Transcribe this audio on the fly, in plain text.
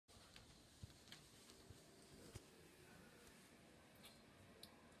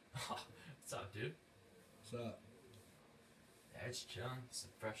What's up, dude? What's up? Yeah, it's chilling. It's a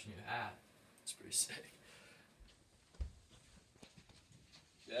fresh new hat. It's pretty sick.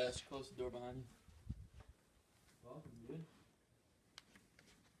 Yeah, let's close the door behind you. Welcome, dude.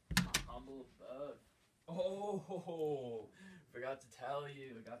 Humble abode. Oh, forgot to tell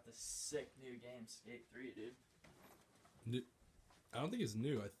you, I got the sick new game, Skate 3, dude. I don't think it's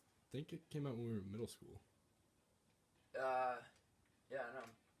new. I think it came out when we were in middle school. Yeah, no,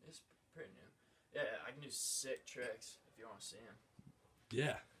 it's pretty new. Yeah, I can do sick tricks if you want to see them.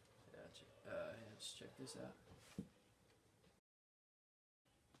 Yeah. Yeah, just check this out.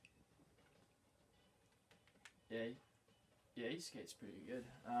 Yeah, he skates pretty good.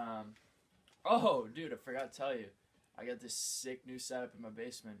 Oh, dude, I forgot to tell you. I got this sick new setup in my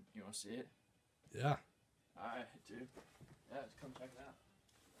basement. You want to see it? Yeah. Alright, dude. Yeah, let's come check it out.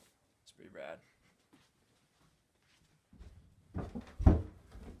 It's pretty rad.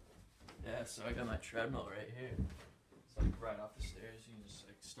 Yeah, so I got my treadmill right here. It's like right off the stairs. You can just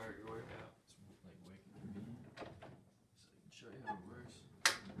like start your workout. It's like wicked convenient. So I can show you how it works.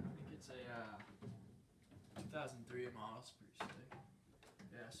 I think it's a 2003 model. It's pretty sick.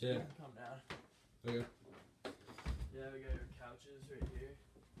 Yeah, so you can come down. Okay. Yeah, we got your couches right here.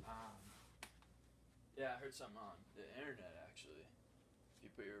 Yeah, I heard something on the internet actually. If you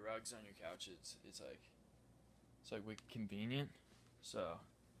put your rugs on your couches, it's like wicked convenient. So,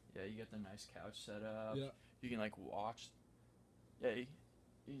 yeah, you get the nice couch set up. Yeah. You can like watch. Yeah, you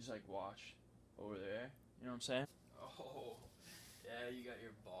just like watch over there. You know what I'm saying? Oh, yeah, you got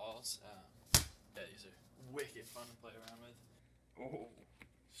your balls. Yeah, these are wicked fun to play around with. Oh,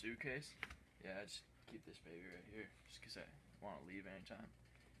 suitcase. Yeah, I just keep this baby right here, just 'cause I want to leave anytime.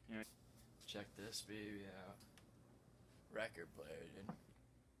 You know, check this baby out. Record player, dude.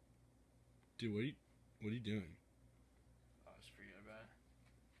 Dude, what are you doing? I was forgetting about it.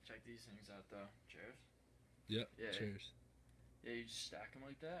 Check these things out, though. Chairs? Yep. Yeah. Cheers. Yeah, you just stack them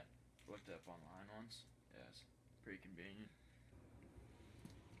like that. Looked up online once. Yeah, it's pretty convenient.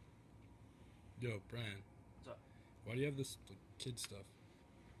 Yo, Bryan. What's up? Why do you have this kid stuff?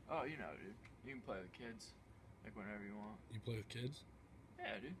 Oh, you know, dude. You can play with kids, like whenever you want. You play with kids?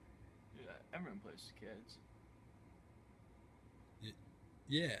 Yeah, dude. Yeah, everyone plays with kids.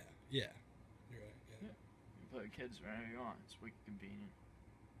 Yeah. You're right. Yeah. You can play with kids whenever you want. It's wicked convenient.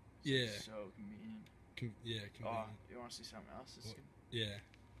 It's so convenient. Convenient. Oh, you want to see something else? Yeah.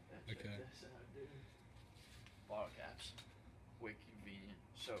 Check Okay. this out, dude. Bottle caps. Wicked convenient.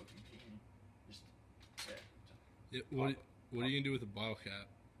 So convenient. Just, Yeah. What are you gonna do with a bottle cap?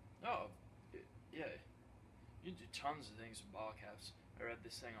 Oh, yeah. You can do tons of things with bottle caps. I read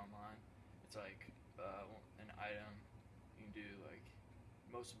this thing online. It's like an item you can do, like,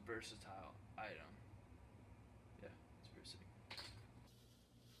 most versatile item. Yeah, it's pretty sick.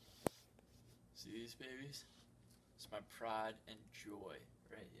 See these babies? It's my pride and joy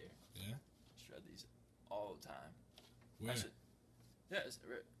right here. Yeah. Shred these all the time. Where? Yeah, it's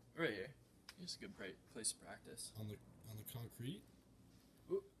right here. It's a good place to practice. On the concrete?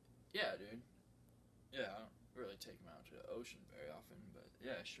 Ooh, yeah, dude. Yeah, I don't really take them out to the ocean very often, but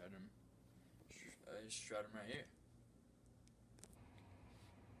yeah, I shred them. I just shred them right here.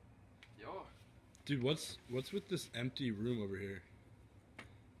 Yo. Dude, what's with this empty room over here?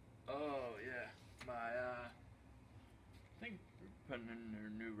 Oh yeah, I think we're putting in a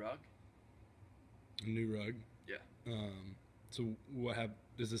new rug. A new rug? Yeah. So what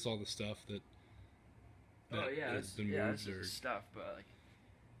is this all the stuff that oh yeah, has been moved or stuff, but like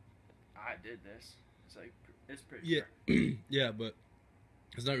I did this. It's like it's pretty. Yeah. Yeah, but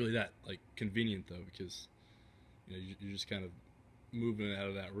it's not really that like convenient though, because you know you're just kind of moving it out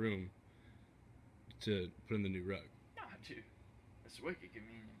of that room to put in the new rug. Nah, dude, it's wicked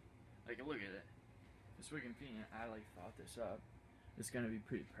convenient. Like, look at it. It's wicked convenient. I like thought this up. It's gonna be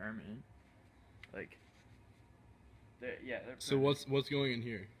pretty permanent. Like, they're So what's going in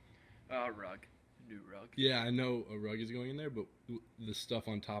here? Rug, new rug. Yeah, I know a rug is going in there, but the stuff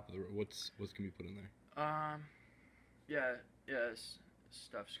on top of the rug, what's gonna be put in there? Yeah,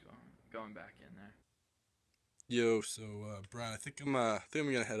 stuff's going back in there. Yo, so Bryan, I think I'm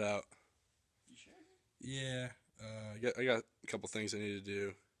gonna head out. You sure? Yeah, I got a couple things I need to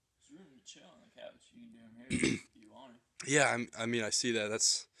do. There's room to chill on the couch. You can do them here if you want it. Yeah, I mean I see that.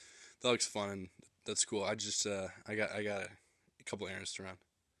 That looks fun and that's cool. I just I got a couple errands to run.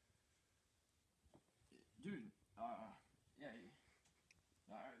 Dude, yeah.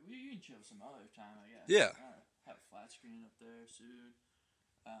 Alright, you can chill some other time, I guess. Yeah. Have a flat screen up there soon.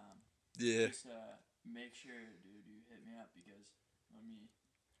 Yeah. Just make sure, dude, you hit me up because let me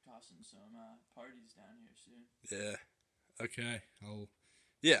tossing some parties down here soon. Yeah. Okay. I'll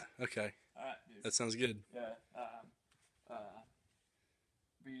Yeah. Okay. All right, dude. That sounds good. Yeah. Uh,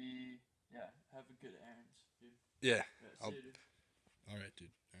 have a good errands, dude. Yeah.